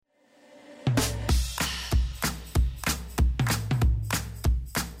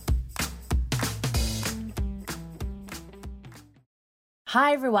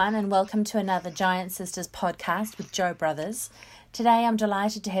Hi everyone and welcome to another Giant Sisters podcast with Joe Brothers. Today I'm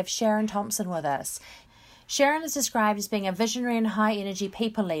delighted to have Sharon Thompson with us. Sharon is described as being a visionary and high-energy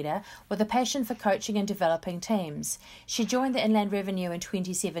people leader with a passion for coaching and developing teams. She joined the Inland Revenue in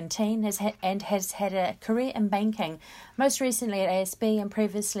 2017 and has had a career in banking, most recently at ASB and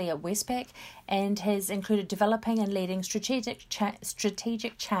previously at Westpac, and has included developing and leading strategic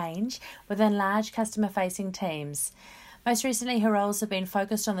change within large customer-facing teams. Most recently, her roles have been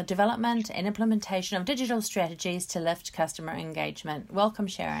focused on the development and implementation of digital strategies to lift customer engagement. Welcome,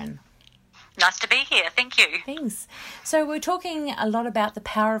 Sharon. Nice to be here. Thank you. Thanks. So we're talking a lot about the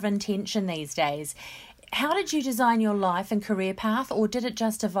power of intention these days. How did you design your life and career path, or did it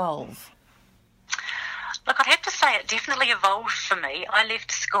just evolve? Look, I'd have to say it definitely evolved for me. I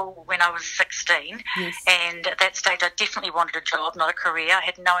left school when I was 16, Yes. and at that stage I definitely wanted a job, not a career. I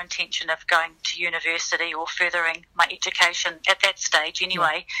had no intention of going to university or furthering my education at that stage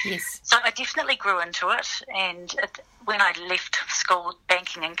anyway. Yeah. Yes. So I definitely grew into it, and when I left school,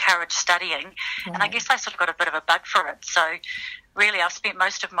 banking encouraged studying, and I guess I sort of got a bit of a bug for it. So really, I've spent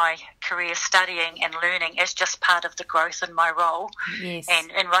most of my career studying and learning as just part of the growth in my role, Yes. and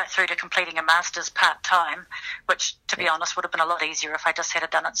right through to completing a master's part-time, which, to be honest, would have been a lot easier if I just had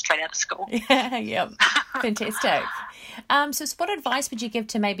done it straight out of school. Yeah, fantastic. So what advice would you give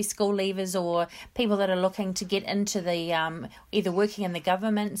to maybe school leavers or people that are looking to get into the either working in the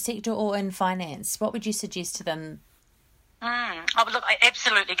government sector or in finance? What would you suggest to them? Oh, look, I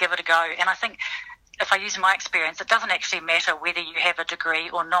absolutely give it a go, and I think if I use my experience, it doesn't actually matter whether you have a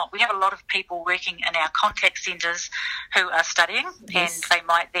degree or not. We have a lot of people working in our contact centres who are studying, Yes. and they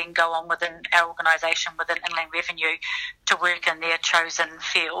might then go on within our organisation, within Inland Revenue, to work in their chosen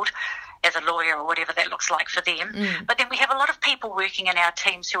field as a lawyer or whatever that looks like for them. But then we have a lot of people working in our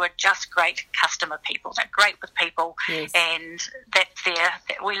teams who are just great customer people. They're great with people, Yes. and that's there.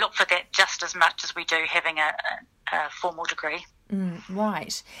 We look for that just as much as we do having a formal degree.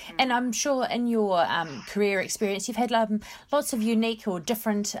 Right. And I'm sure in your career experience, you've had lots of unique or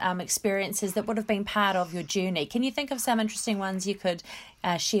different experiences that would have been part of your journey. Can you think of some interesting ones you could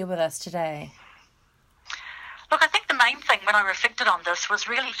share with us today? Look, I think the main thing when I reflected on this was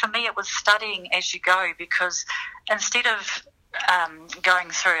really, for me, it was studying as you go, because instead of going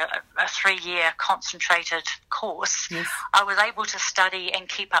through a 3-year concentrated course, Yes. I was able to study and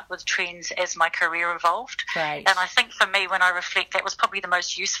keep up with trends as my career evolved. Right. And I think for me, when I reflect, that was probably the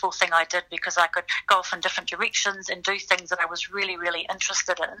most useful thing I did, because I could go off in different directions and do things that I was really, really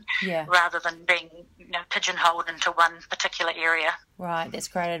interested in, Yeah. rather than being pigeonholed into one particular area. Right. That's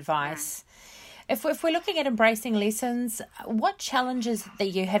great advice. If we're looking at embracing lessons, what challenges that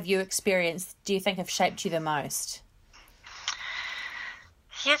you experienced do you think have shaped you the most?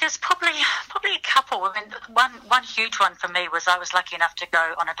 Yeah, there's probably a couple. I mean, one huge one for me was I was lucky enough to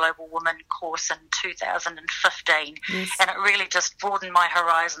go on a Global Women course in 2015, Yes. and it really just broadened my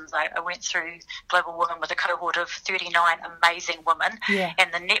horizons. I went through Global Women with a cohort of 39 amazing women, Yeah.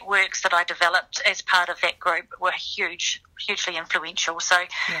 and the networks that I developed as part of that group were hugely influential. So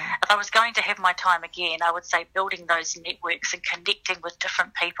Yeah. if I was going to have my time again, I would say building those networks and connecting with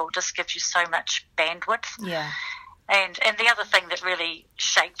different people just gives you so much bandwidth. Yeah. And the other thing that really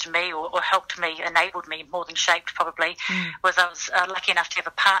shaped me or helped me, enabled me more than shaped probably, was I was lucky enough to have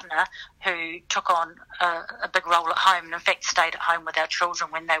a partner who took on a big role at home, and in fact stayed at home with our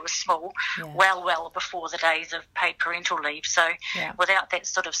children when they were small, Yeah. well before the days of paid parental leave. So Yeah. without that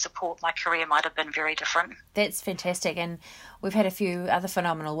sort of support, my career might have been very different. That's fantastic, and we've had a few other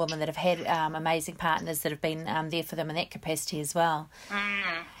phenomenal women that have had amazing partners that have been there for them in that capacity as well.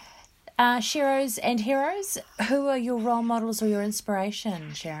 Sheroes and heroes, who are your role models or your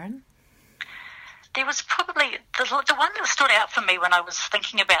inspiration, Sharon? There was probably the one that stood out for me when I was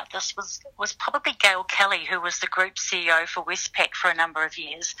thinking about this was probably Gail Kelly, who was the group CEO for Westpac for a number of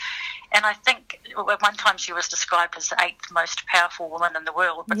years. And I think at one time she was described as the 8th most powerful woman in the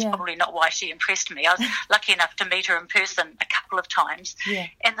world, but Yeah. it's probably not why she impressed me. I was lucky enough to meet her in person a couple of times. Yeah.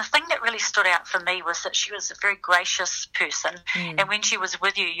 And the thing that really stood out for me was that she was a very gracious person. And when she was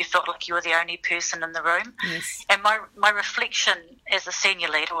with you, you felt like you were the only person in the room. Yes. And my reflection as a senior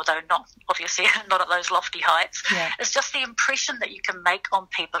leader, although not obviously not at those lofty heights, Yeah. is just the impression that you can make on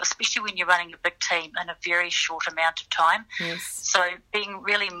people, especially when you're running a big team in a very short amount of time. Yes. So being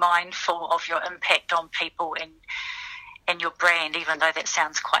really mindful of your impact on people and your brand, even though that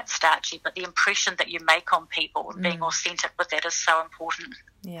sounds quite starchy, but the impression that you make on people and being authentic with that is so important.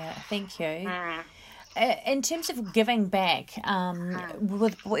 Yeah, thank you. In terms of giving back,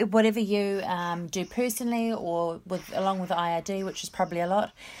 with whatever you do personally or along with IRD, which is probably a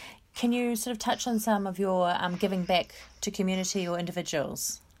lot, Can you sort of touch on some of your giving back to community or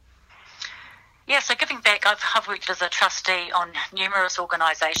individuals? Yeah, so giving back, I've worked as a trustee on numerous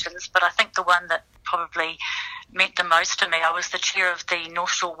organisations, but I think the one that probably meant the most to me, I was the chair of the North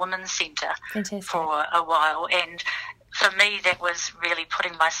Shore Women's Centre for a while, and for me that was really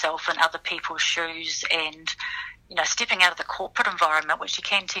putting myself in other people's shoes and, you know, stepping out of the corporate environment, which you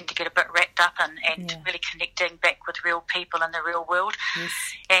can tend to get a bit wrapped up in, and really connecting back with real people in the real world. Yes.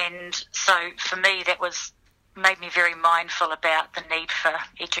 And so for me that made me very mindful about the need for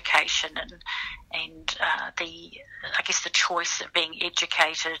education and the choice of being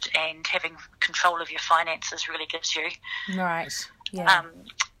educated and having control of your finances really gives you. Right. Yeah.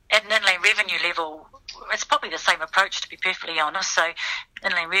 At an inland revenue level, it's probably the same approach, to be perfectly honest. So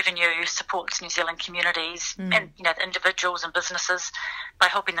inland revenue supports New Zealand communities and, you know, the individuals and businesses by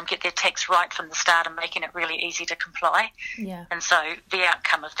helping them get their tax right from the start and making it really easy to comply. Yeah. And so the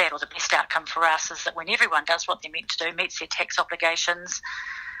outcome of that, or the best outcome for us, is that when everyone does what they're meant to do, meets their tax obligations,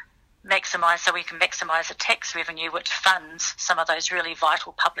 so we can maximise the tax revenue, which funds some of those really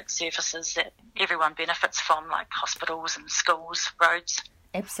vital public services that everyone benefits from, like hospitals and schools, roads.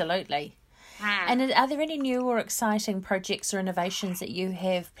 Absolutely. And are there any new or exciting projects or innovations that you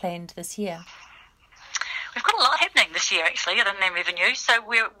have planned this year? We've got a lot happening this year, actually, at Inland Revenue. So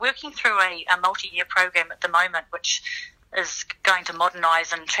we're working through a multi-year program at the moment, which is going to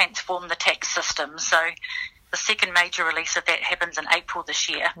modernise and transform the tax system. So the second major release of that happens in April this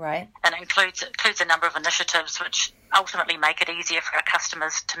year. Right. And includes a number of initiatives which ultimately make it easier for our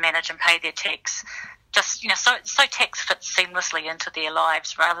customers to manage and pay their tax. Just, you know, so tax fits seamlessly into their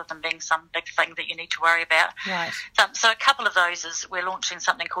lives rather than being some big thing that you need to worry about. Right. So a couple of those is we're launching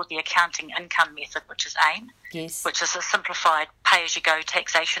something called the Accounting Income Method, which is AIM. Yes. Which is a simplified pay-as-you-go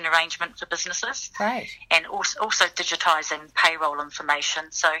taxation arrangement for businesses. Right. And also digitising payroll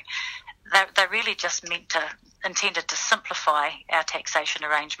information. So they're really just intended to simplify our taxation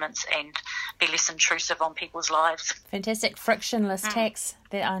arrangements and be less intrusive on people's lives. Fantastic. Frictionless tax.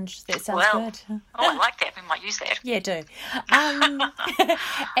 That sounds good. I like that. We might use that. Yeah, do.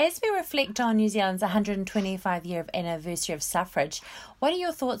 As we reflect on New Zealand's 125-year anniversary of suffrage, what are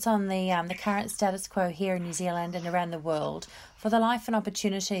your thoughts on the current status quo here in New Zealand and around the world for the life and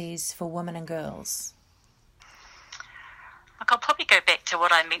opportunities for women and girls? Look, I'll probably go back to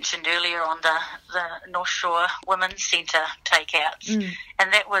what I mentioned earlier on the North Shore Women's Centre takeouts,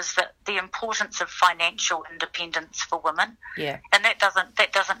 and that was the importance of financial independence for women. Yeah. And that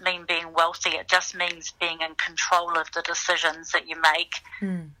doesn't mean being wealthy. It just means being in control of the decisions that you make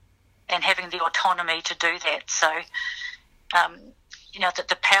and having the autonomy to do that. So, you know, that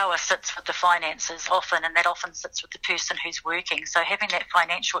the power sits with the finances often, and that often sits with the person who's working. So having that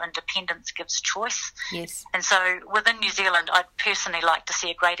financial independence gives choice. Yes. And so within New Zealand, I'd personally like to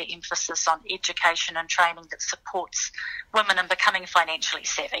see a greater emphasis on education and training that supports women in becoming financially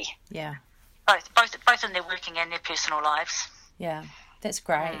savvy. Yeah. Both in their working and their personal lives. Yeah. That's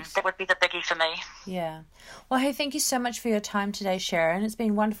great. That would be the biggie for me. Yeah. Well, hey, thank you so much for your time today, Sharon. It's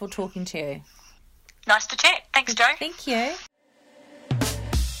been wonderful talking to you. Nice to chat. Thanks, Jo. Thank you.